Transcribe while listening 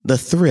The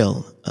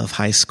thrill of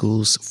high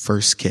school's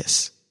first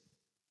kiss.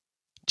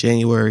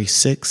 January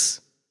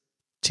 6,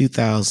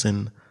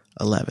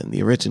 2011.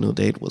 The original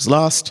date was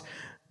lost.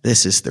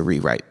 This is the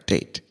rewrite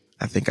date.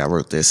 I think I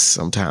wrote this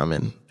sometime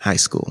in high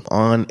school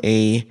on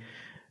a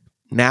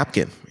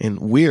napkin. And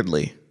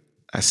weirdly,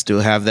 I still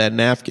have that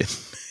napkin.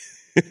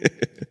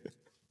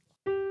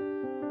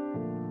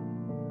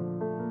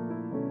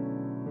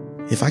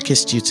 If I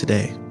kissed you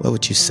today, what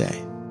would you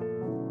say?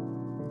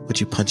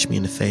 Would you punch me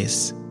in the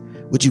face?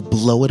 Would you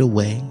blow it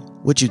away?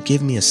 Would you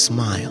give me a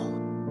smile?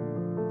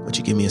 Would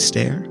you give me a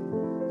stare?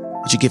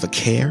 Would you give a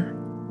care?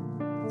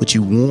 Would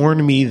you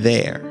warn me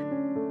there?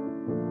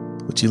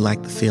 Would you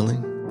like the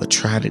feeling but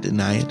try to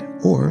deny it?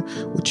 Or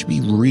would you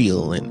be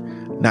real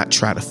and not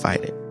try to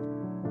fight it?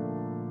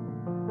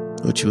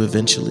 Would you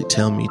eventually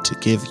tell me to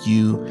give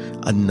you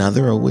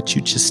another, or would you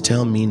just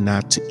tell me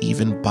not to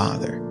even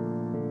bother?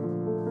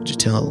 Would you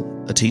tell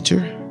a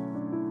teacher?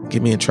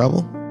 Get me in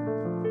trouble?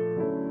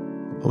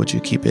 Or would you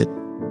keep it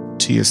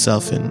to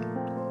yourself and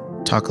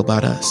talk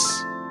about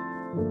us?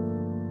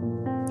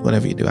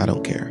 Whatever you do, I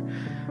don't care.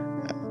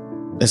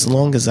 As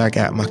long as I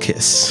got my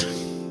kiss,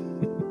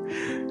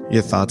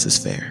 your thoughts is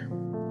fair.